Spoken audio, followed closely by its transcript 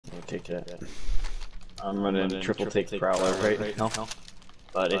take that. I'm running triple take Prowler right now.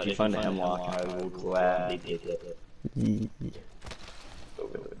 But if you find a Hemlock, I will gladly take it. Go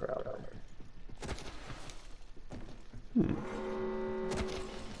with the Prowler.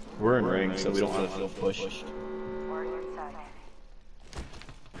 We're in ring, so we don't have to feel pushed.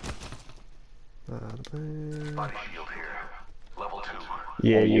 Body shield here. Level 2.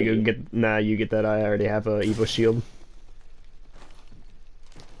 Yeah, you can get. Nah, you get that. I already have a Evo shield.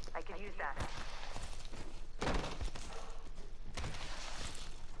 I could use that.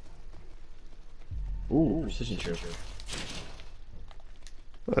 Ooh, precision trip.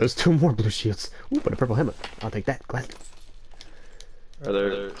 Oh, there's 2 more blue shields. Ooh, but a purple helmet. I'll take that gladly. Or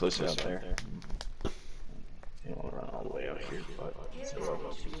they're closer out there. You don't want to run all the way out here, but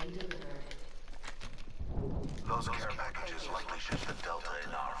Those care packages likely shift the delta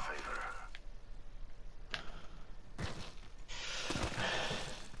in our favor.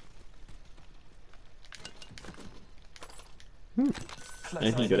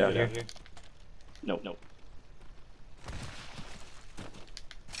 anything good out here? Nope.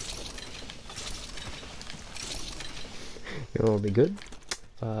 You know what'll be good?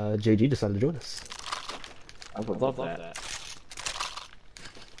 JG decided to join us. I would love that.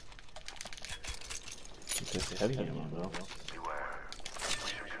 This heavy ammo though. Beware. We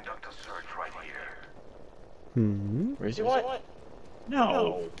should conduct a search right here. Where's he? What?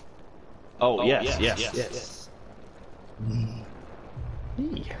 No. Oh yes. Yes.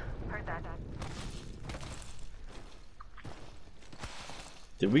 Heard that.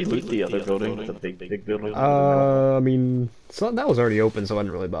 Did we loot the other building? The big building? I mean, so that was already open, so I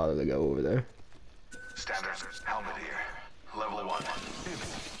didn't really bother to go over there. Standard helmet here. Level 1.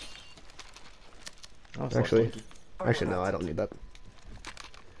 I was Actually, lucky. no, I don't need that.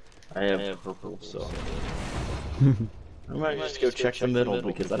 I have purple, so I might just go check the middle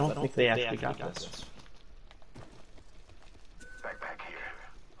because I don't think they actually got this. Backpack here.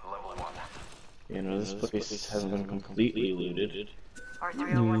 Level 1. You know, this place hasn't been completely looted.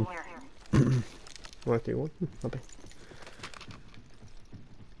 R301 here. What do you want? Okay.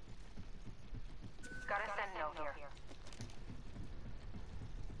 Got a sentinel here.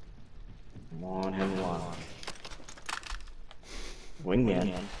 Come on, Hemlock. Wingman.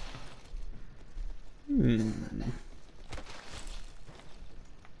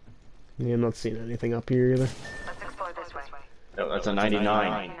 Yeah, I'm not seeing anything up here either. Let's explore this way. Oh, that's a 99.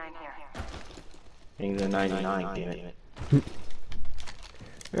 99 here. Getting the 99, damn it.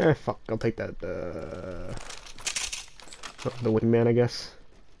 Fuck, I'll take that, the wingman, I guess.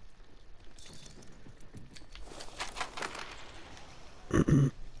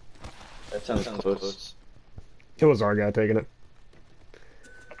 That sounds close. It was our guy taking it.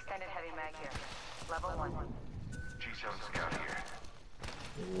 Extended heavy mag here. Level 1. G7 scout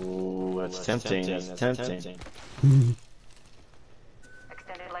here. Ooh, that's tempting. That's tempting.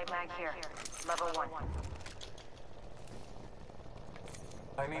 Extended light mag here. Level 1.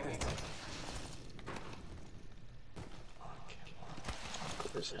 I need it.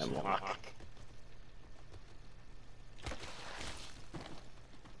 There's Hemlock.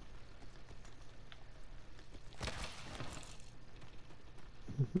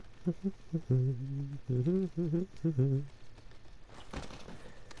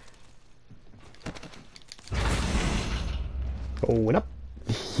 Going up.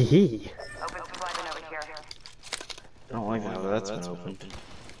 Open supply bin over here. I don't like how that's been opened.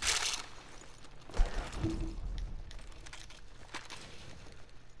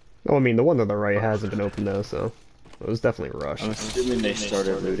 Oh, I mean, the one to the right hasn't been opened though, so it was definitely rushed. I'm assuming they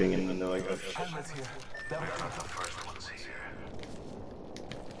started looting and then they're like, oh shit. Helmet's here. They're not the first ones here.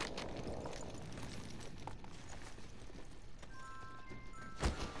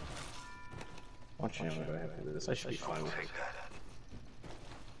 Watch out, what do I have to do this? I should be fine with it. Take that.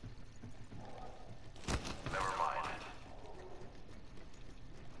 Never mind.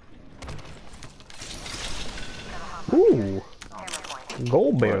 Ooh, Hammer point.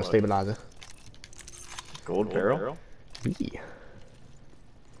 gold barrel stabilizer. Gold barrel? Yeah.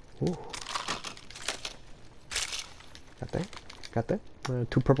 Ooh. Got that. Got that.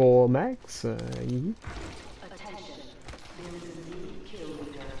 2 purple mags. Yeah.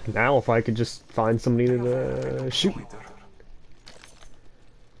 Now, if I could just find somebody to shoot.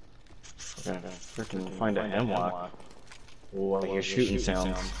 Gotta freaking find a Hemlock. Oh, I hear shooting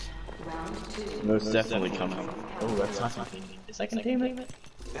sounds. Most definitely coming. Oh, that's not containment. Is that containment?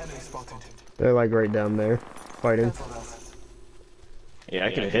 Enemy spotted. They're like right down there, fighting. Yeah,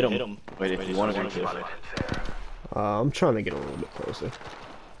 I could hit him. Wait, if you wanted me to. I'm trying to get a little bit closer.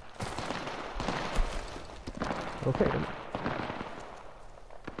 Okay.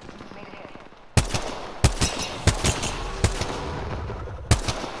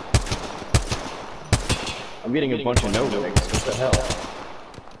 I'm getting a bunch of no legs. What the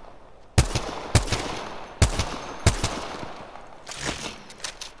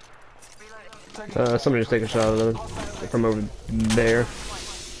hell? Somebody just take a shot at him from over there.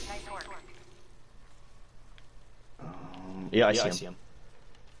 Yeah, I see him.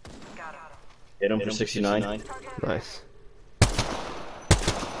 Hit him for 69. Nice.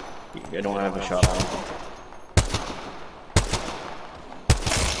 I don't have a shot on him.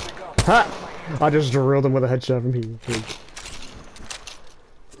 Ha! I just drilled him with a headshot from here.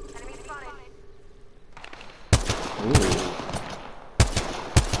 Ooh.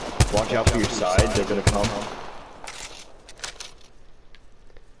 Watch out for your side, they're gonna come.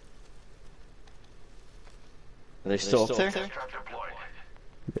 Are they still up there?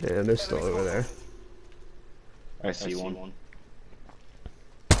 Yeah, they're still over there. I see one.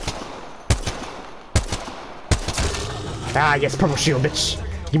 Ah, yes, purple shield, bitch!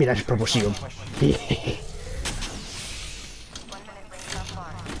 Give me that purple shield.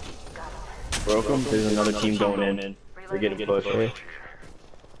 Broke him, there's another team going in. We're getting pushed. Okay.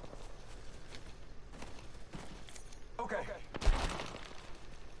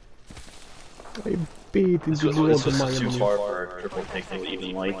 I beat This into the was world of my too enemy. far for a triple take to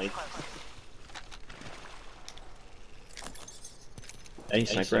even light. Any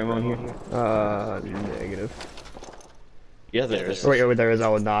sniper ammo in here? Negative. Yeah, there is. Oh, wait, there is.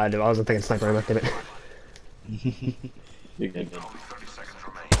 Oh, no, I wasn't thinking sniper ammo, damn it. You're good. 30 seconds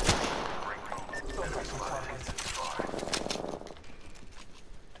remain.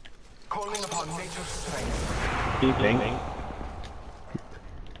 Calling upon nature's strength. Keeping.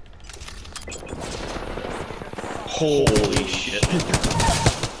 Holy shit.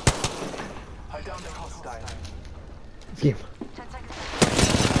 I downed a hostile. Game.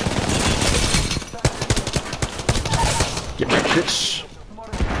 Get my bitch.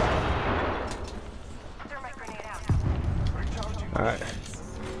 Alright.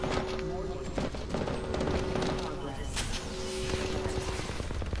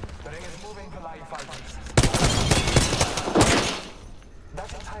 The ring is moving for live fighters.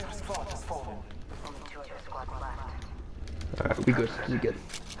 That entire squad has fallen. Alright, we good. We good.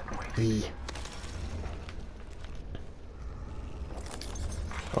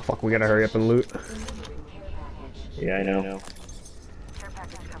 Oh fuck, we gotta hurry up and loot. Yeah, I know.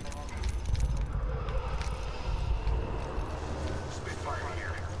 Spitfire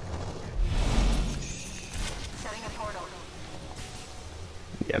here. Setting a portal.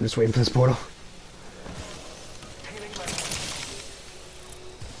 Yeah, I'm just waiting for this portal. Healing my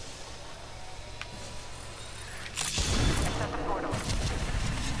Set the portal.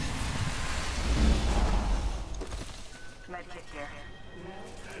 Medkit here.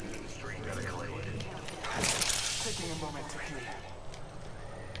 taking a moment to heal.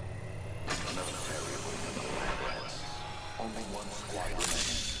 Only one squad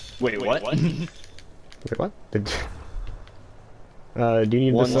remains. Wait, what? Wait, what? Did do you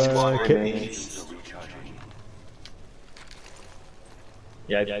need One this squad kit? remains.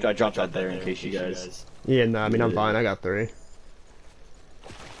 Yeah, I dropped that there in case you guys. Yeah, no, I mean I'm fine. I got 3. Let's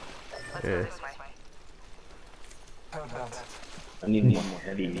Yeah. go this way. Heard that. I need one more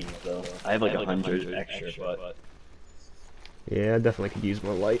heavy though. I have like 100 extra, but Yeah, I definitely could use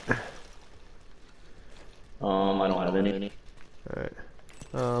more light. I don't have any. Alright.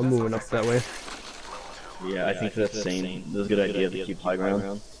 I'm moving up that way. Yeah, I think that's same. That's a good idea to keep high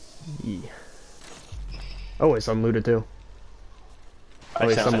ground. Yeah. Oh, wait, some looted too. I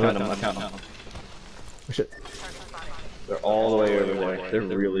wait, found some them. looted. I found them. Oh, shit. They're all the way over there. They're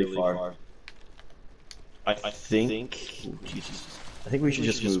really far. I think. Oh, Jesus. I think we should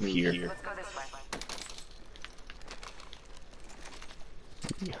just move here. Let's go this way.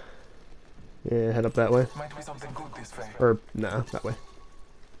 Yeah, head up that way. Might be something good this way. Or, nah, that way.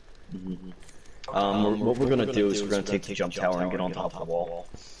 What we're gonna do is we're gonna take the jump tower and get on top of the wall.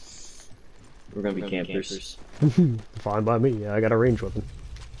 We're gonna be campers. Fine by me. Yeah, I got a range weapon.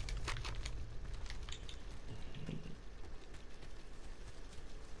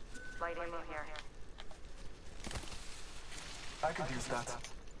 Light ammo here. I could use that.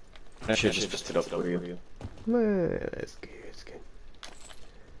 I should have just put it up for you. That's good, that's good.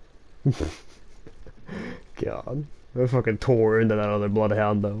 God. I fucking tore into that other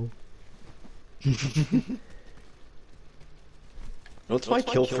bloodhound though. What's my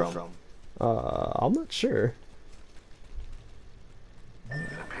kill from? I'm not sure. It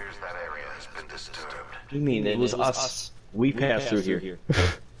appears that area has been disturbed. What do you mean? It was us. We passed through here.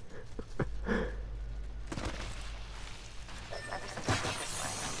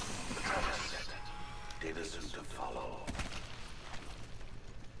 Data soon to follow.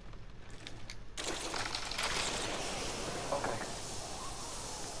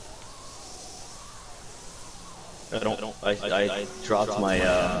 I dropped my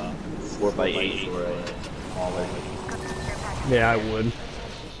 4x8 for a smaller. Yeah, I would.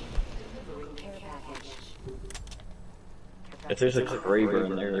 If there's a Kraber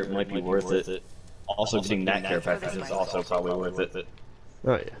in there, it might be worth it. Also, getting that care package is also probably worth it.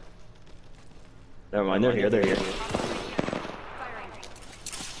 Oh yeah. Never mind, they're here, they're here.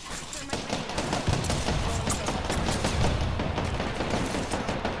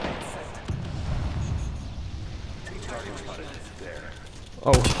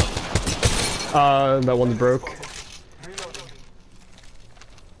 Oh. That one's broke.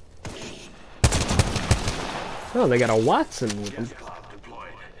 Oh, they got a Watson with them.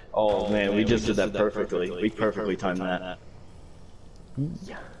 Oh man, we just did that perfectly. We perfectly timed that.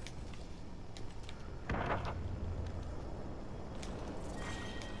 Yeah.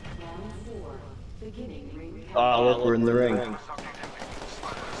 Oh, look, we're in the ring. I'm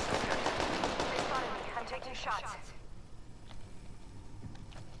taking shots.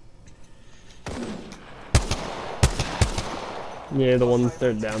 Yeah, the ones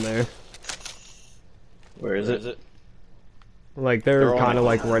they're down there. Where is it? Like they're all kind of on-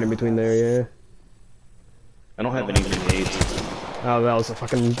 like right in between there. Yeah. I don't have any grenades. Oh, that was a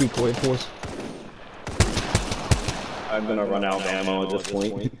fucking decoy force. I'm gonna run out of ammo at this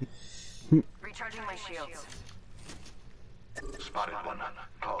point. Recharging my shields. Spotted one.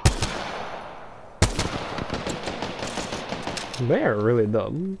 Close. They are really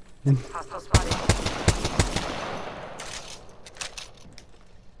dumb. Hostile spotted.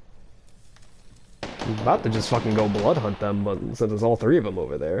 I'm about to just fucking go blood hunt them, but since there's all three of them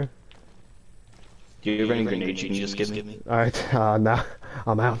over there. Do you have any grenades you can just give me? Alright, nah,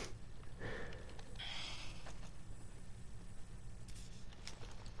 I'm out.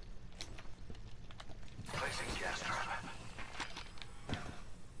 Placing gas trap.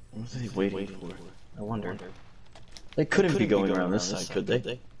 What are they waiting for? I wonder. They couldn't be going around this side, could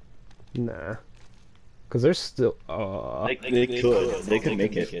they? Nah. Cause they're still, They could. They could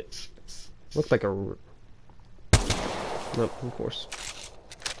make it. looks like a... Nope, of course.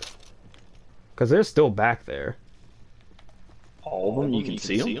 Cause they're still back there. All of them? You can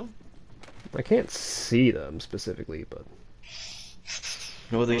see them? I can't see them specifically, but...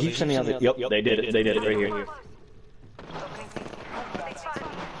 No, they keep sending out the... Yep, they did it. They did it right here. They spotted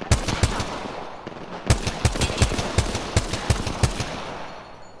me.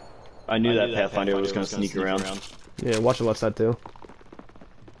 I knew that Pathfinder was gonna sneak around. Yeah, watch the left side too.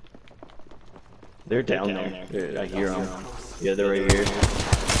 They're down there. I hear them. Yeah, they're right here.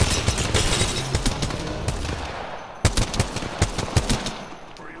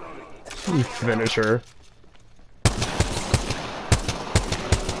 Finish her.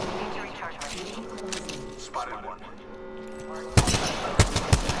 Need to recharge my shields. Spotted one.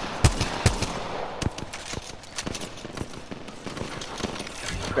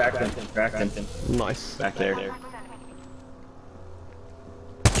 Back them. Back them. Nice. Back there.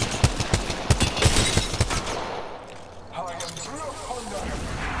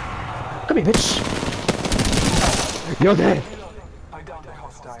 Come here, bitch! You're dead! I downed a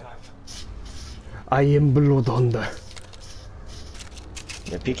hostile. I am Blood Thunder.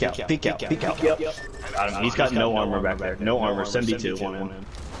 Yeah, peek out. Peek out. Peek out. Got him. He's got no armor back there. No armor. 72 on him.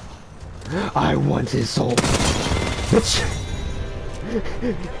 I want his soul. Bitch!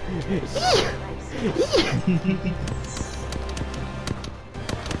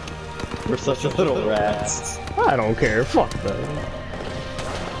 We're such little rats. I don't care. Fuck that.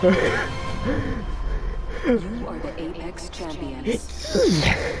 You are the Apex champions.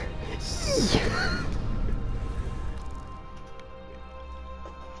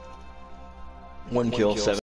 One kill, 7.